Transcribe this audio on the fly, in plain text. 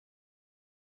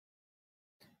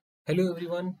Hello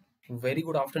everyone, very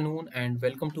good afternoon and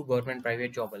welcome to Government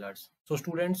Private Job Alerts. So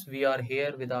students, we are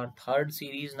here with our third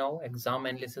series now, exam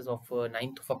analysis of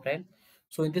 9th of April.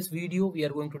 So in this video, we are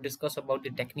going to discuss about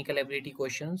the technical ability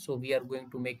questions. So we are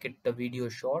going to make it the video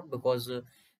short because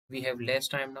we have less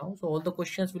time now. So all the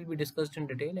questions will be discussed in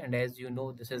detail, and as you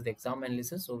know, this is the exam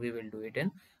analysis, so we will do it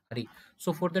in hurry.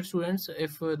 So for the students,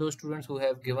 if those students who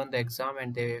have given the exam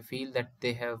and they feel that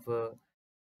they have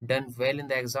done well in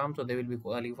the exam, so they will be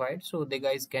qualified, so they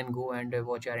guys can go and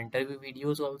watch our interview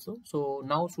videos also. So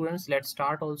now students, let's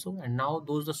start also. And now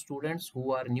those the students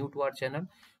who are new to our channel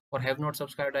or have not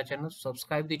subscribed our channel,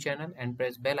 subscribe the channel and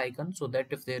press bell icon so that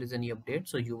if there is any update,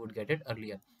 so you would get it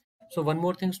earlier. So one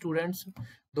more thing students,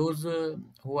 those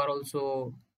who are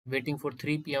also waiting for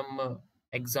 3 p.m.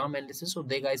 Exam analysis, so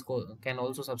they guys can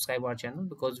also subscribe our channel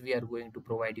because we are going to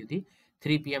provide you the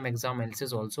 3 p.m. exam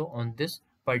analysis also on this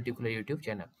particular YouTube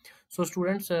channel. So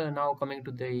students, now coming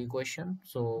to the question.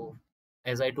 So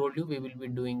as I told you, we will be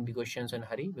doing the questions in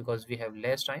hurry because we have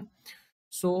less time.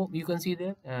 So you can see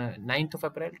there, 9th of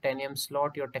April, 10 a.m.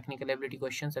 slot, your technical ability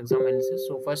questions, exam analysis.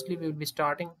 So firstly, we will be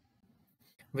starting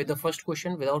with the first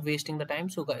question without wasting the time.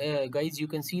 So guys, you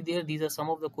can see there, these are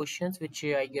some of the questions which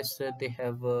I guess they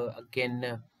have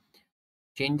again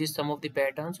changes some of the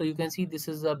patterns. So you can see this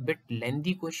is a bit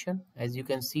lengthy question, as you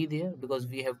can see there, because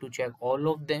we have to check all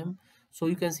of them. So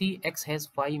you can see x has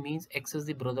y means x is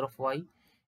the brother of y,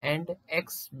 and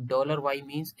x dollar y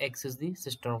means x is the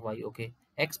sister of y. Okay,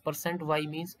 x percent y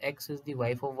means x is the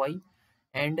wife of y,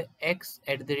 and x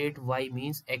at the rate y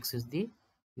means x is the,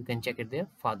 you can check it there,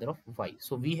 father of y.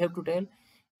 So we have to tell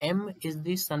m is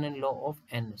the son-in-law of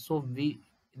n. So we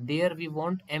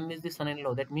want m is the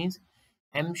son-in-law, that means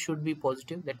m should be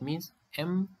positive, that means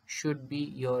m should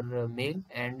be your male,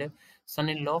 and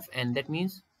son-in-law of n, that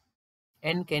means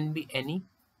n can be any,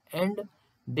 and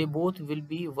they both will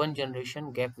be one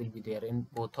generation gap will be there in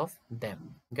both of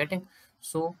them. Getting?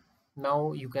 So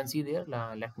now you can see there,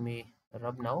 let me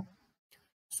rub now.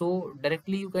 So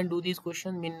directly you can do these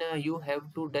questions. You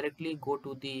have to directly go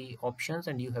to the options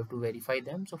and you have to verify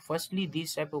them. So firstly,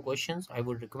 these type of questions I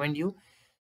would recommend you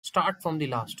start from the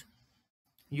last.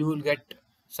 You will get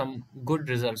some good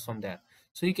results from there.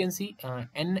 So you can see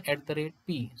n at the rate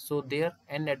p. So there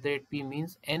n at the rate p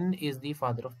means n is the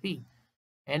father of p.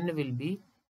 N will be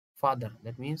father.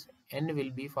 That means n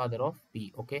will be father of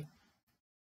p. Okay.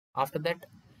 After that,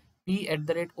 p at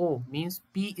the rate o means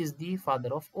p is the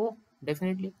father of o.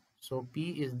 Definitely. So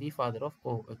p is the father of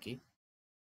o. Okay.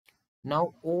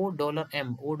 Now o dollar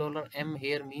m. O dollar m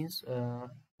here means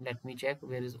let me check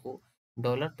where is o.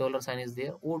 Dollar sign is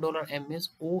there. O dollar m is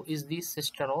o is the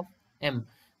sister of m.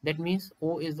 That means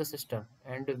o is the sister,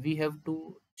 and we have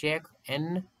to check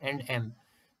n and m.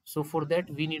 So for that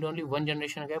we need only one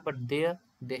generation gap, but there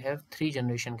they have three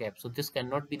generation gap. So this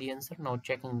cannot be the answer. Now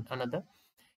checking another.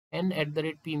 N at the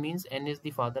rate p means n is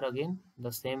the father, again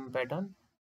the same pattern.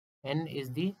 N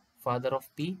is the father of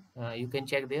p. You can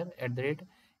check there at the rate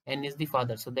n is the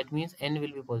father, so that means n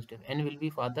will be positive, n will be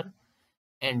father,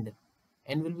 and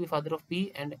n will be father of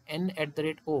p, and n at the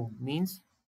rate o means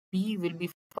p will be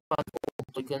father of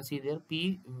o. So you can see there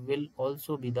p will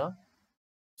also be the,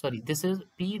 sorry, this is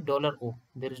p dollar o,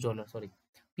 there is dollar, sorry,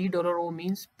 p dollar o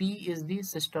means p is the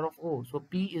sister of o. So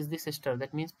p is the sister,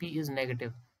 that means p is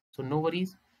negative, so no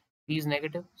worries, p is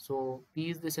negative, so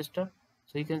p is the sister.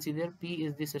 So you can see there p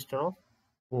is the sister of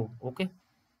o. Okay.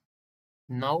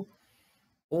 Now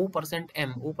o percent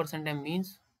m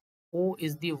means o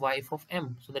is the wife of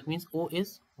m, so that means o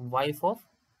is wife of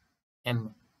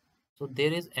m. So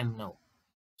there is m now.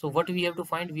 So what we have to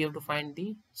find? We have to find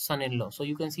the son-in-law. So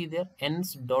you can see there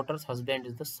n's daughter's husband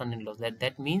is the son-in-law.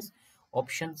 That means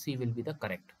option C will be the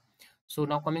correct. So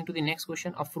now coming to the next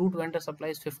question, a fruit vendor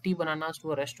supplies 50 bananas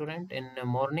to a restaurant in the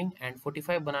morning and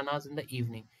 45 bananas in the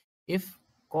evening. If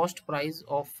cost price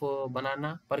of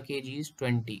banana per kg is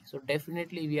 20, so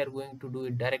definitely we are going to do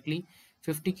it directly.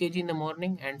 50 kg in the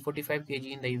morning and 45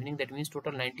 kg in the evening, that means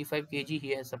total 95 kg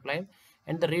he has supplied,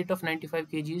 and the rate of 95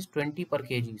 kg is 20 per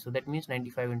kg, so that means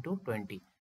 95 into 20.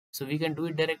 So we can do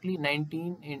it directly.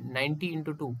 90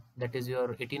 into 2, that is your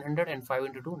 1800, and 5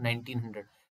 into 2, 1900.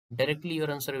 Directly your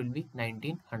answer will be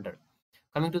 1900.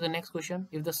 Coming to the next question,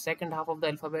 if the second half of the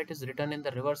alphabet is written in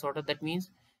the reverse order, that means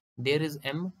there is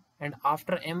m, and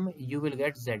after m you will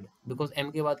get z, because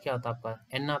m के बाद क्या आता है आपका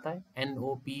n आता है, n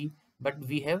o p, but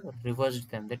we have reversed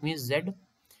them, that means z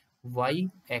y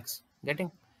x.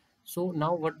 Getting? So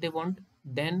now what they want,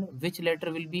 then which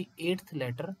letter will be 8th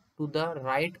letter to the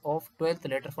right of 12th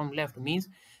letter from left, means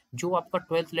जो आपका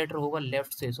 12th letter होगा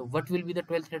left से, so what will be the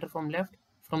 12th letter from left?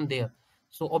 From there.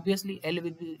 So obviously L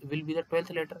will be the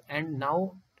 12th letter, and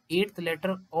now 8th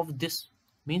letter of this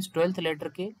means 12th letter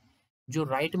के जो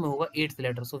right में होगा 8th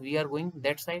letter. So we are going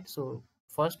that side. So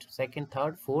first, second,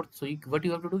 third, fourth. So what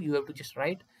you have to do, you have to just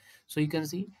write. So you can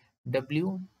see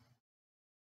W,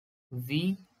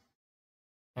 V,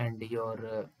 and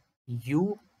your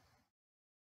U,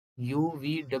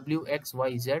 V, W, X,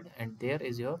 Y, Z, and there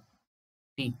is your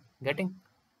T. Getting?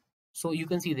 So you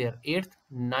can see there 8th,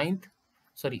 ninth,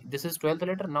 sorry, this is 12th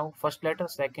letter. Now first letter,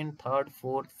 second, third,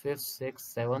 fourth, fifth, sixth,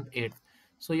 seventh, eighth.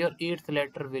 So your 8th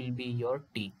letter will be your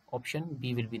T. Option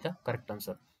B will be the correct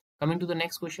answer. Coming to the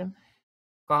next question,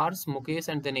 Cars, Mukesh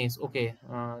and Dinesh. Okay,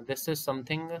 this is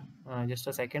something, just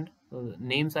a second.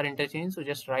 Names are interchanged, so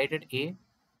just write it A,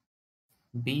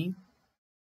 B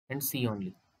and C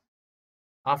only.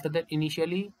 After that,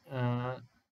 initially,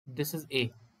 this is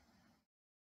A.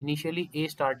 Initially, A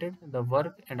started the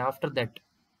work, and after that,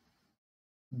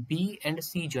 B and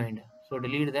C joined. So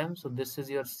delete them. So this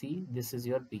is your C, this is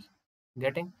your B.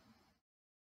 Getting?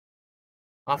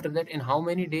 After that, in how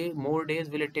many more days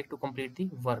will it take to complete the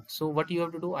work? So what you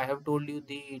have to do, I have told you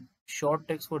the short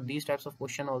tricks for these types of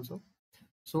question also.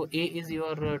 So A is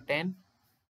your 10,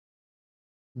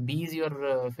 B is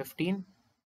your 15,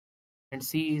 and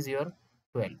C is your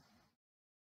 12.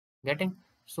 Getting?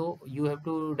 So you have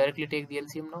to directly take the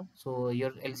LCM now. So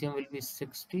your LCM will be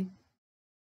 60,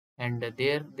 and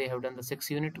there they have done the 6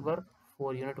 unit work,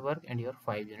 4 unit work, and your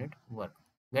 5 unit work.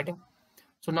 Getting?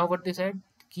 So now what they said,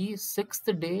 key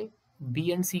 6th day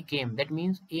B and C came. That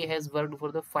means A has worked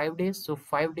for the 5 days. So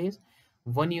 5 days,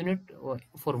 1 unit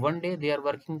for 1 day they are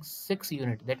working 6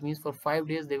 unit. That means for 5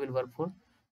 days they will work for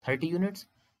 30 units.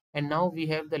 And now we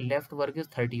have the left work is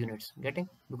 30 units. Getting?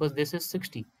 Because this is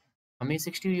 60. हमें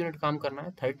 60 unit काम करना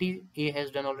है. 30 A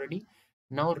has done already.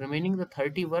 Now remaining the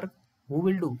 30 work, who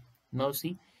will do? Now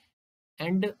see,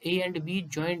 and A and B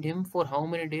joined him. For how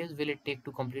many days will it take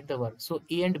to complete the work? So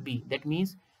A and B, that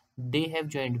means they have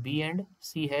joined, B and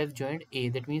C have joined A.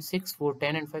 That means 6, 4,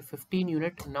 10 and 5, 15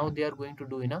 unit. Now they are going to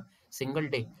do in a single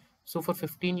day. So for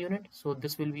 15 unit, so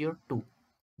this will be your 2.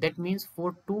 That means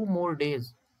for 2 more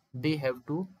days, they have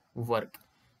to work.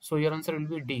 So your answer will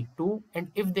be D, 2.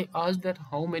 And if they ask that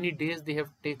how many days they have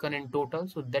taken in total,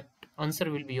 so that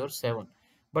answer will be your 7.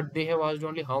 But they have asked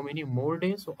only how many more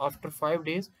days. So after 5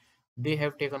 days, they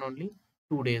have taken only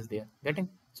 2 days there. Getting?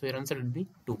 So your answer will be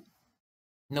 2.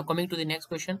 Now coming to the next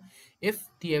question, if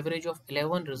the average of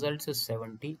 11 results is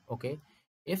 70, okay,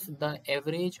 if the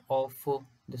average of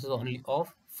this is only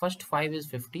of first 5 is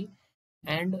 50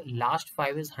 and last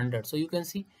 5 is 100, so you can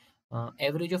see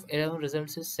average of 11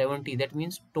 results is 70. That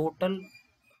means total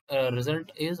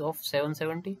result is of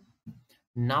 770.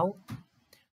 Now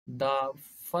the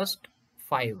first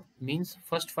 5 means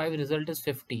first 5 result is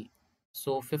 50.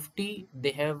 So 50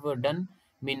 they have done,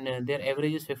 mean their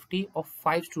average is 50 of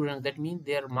 5 students. That means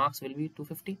their marks will be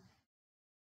 250,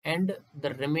 and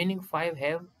the remaining 5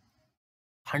 have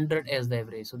 100 as the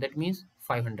average. So that means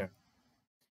 500.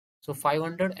 So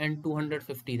 500 and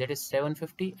 250, that is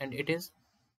 750, and it is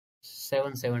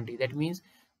 770. That means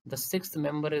the sixth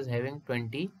member is having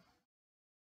 20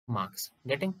 marks.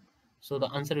 Getting? So the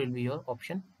answer will be your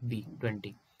option B,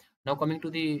 20. Now coming to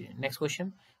the next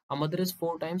question, a mother is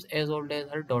 4 times as old as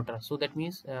her daughter. So that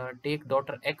means take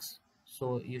daughter X.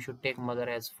 So you should take mother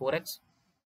as 4x.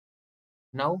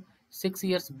 Now 6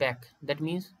 years back, that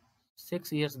means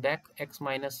 6 years back, x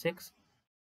minus 6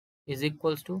 is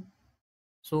equals to,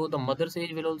 so the mother's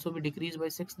age will also be decreased by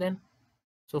 6 then.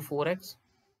 So 4x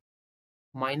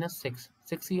minus 6.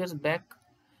 6 years back,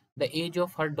 the age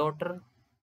of her daughter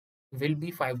will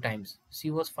be 5 times.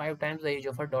 She was 5 times the age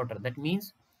of her daughter. That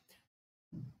means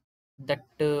that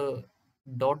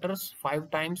daughter's 5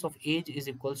 times of age is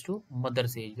equals to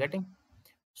mother's age. Getting?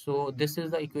 So this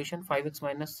is the equation, 5x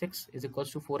minus 6 is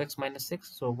equals to 4x minus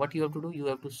 6. So what you have to do, you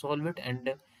have to solve it,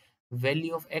 and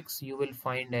value of x you will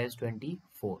find as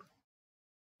 24.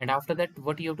 And after that,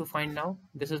 what you have to find now,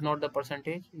 this is not the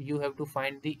percentage, you have to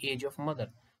find the age of mother.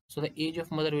 So the age of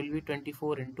mother will be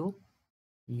 24 into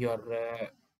your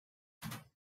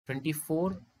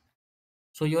 24.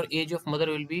 So your age of mother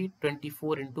will be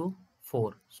 24 into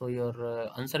 4. So your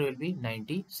answer will be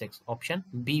 96. Option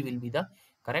B will be the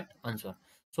correct answer.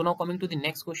 So now coming to the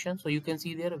next question. So you can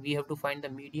see there we have to find the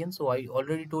median. So I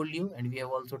already told you, and we have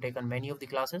also taken many of the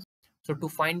classes. So to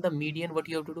find the median, what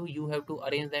you have to do, you have to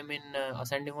arrange them in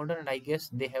ascending order, and I guess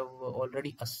they have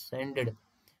already ascended.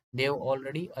 They have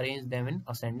already arranged them in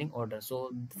ascending order.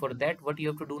 So for that, what you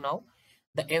have to do now,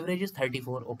 the average is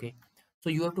 34. Okay. So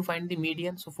you have to find the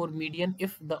median. So for median,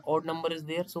 if the odd number is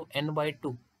there, so n by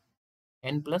 2,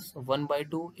 n plus 1 by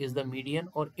 2 is the median.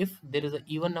 Or if there is an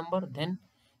even number, then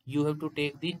you have to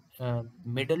take the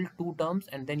middle two terms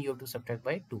and then you have to subtract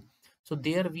by 2. So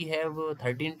there we have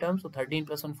 13 terms, so 13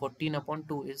 plus 1 14 upon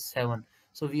 2 is 7.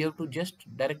 So we have to just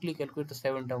directly calculate the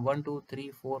 7 term, 1 2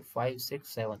 3 4 5 6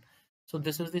 7. So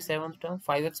this is the seventh term.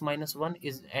 5x minus 1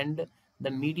 is, and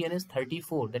the median is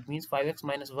 34. That means 5x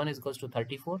minus 1 is equals to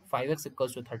 34, 5x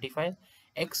equals to 35,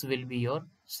 x will be your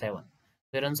 7.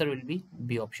 Their answer will be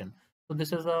B option. So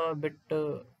this is a bit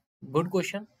good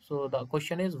question. So the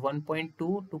question is 1.2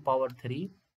 to power 3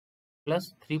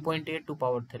 plus 3.8 to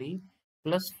power 3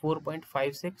 plus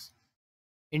 4.56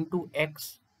 into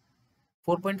x,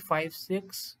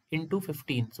 4.56 into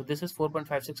 15. So this is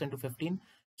 4.56 into 15.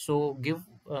 So give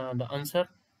the answer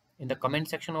in the comment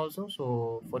section also.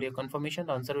 So for your confirmation,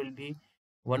 the answer will be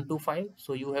 125.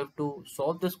 So you have to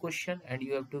solve this question and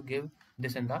you have to give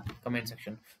this in the comment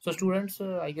section. So students,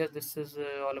 I guess this is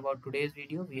all about today's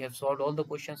video. We have solved all the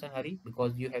questions in hurry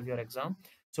because you have your exam.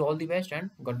 So all the best and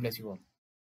God bless you all.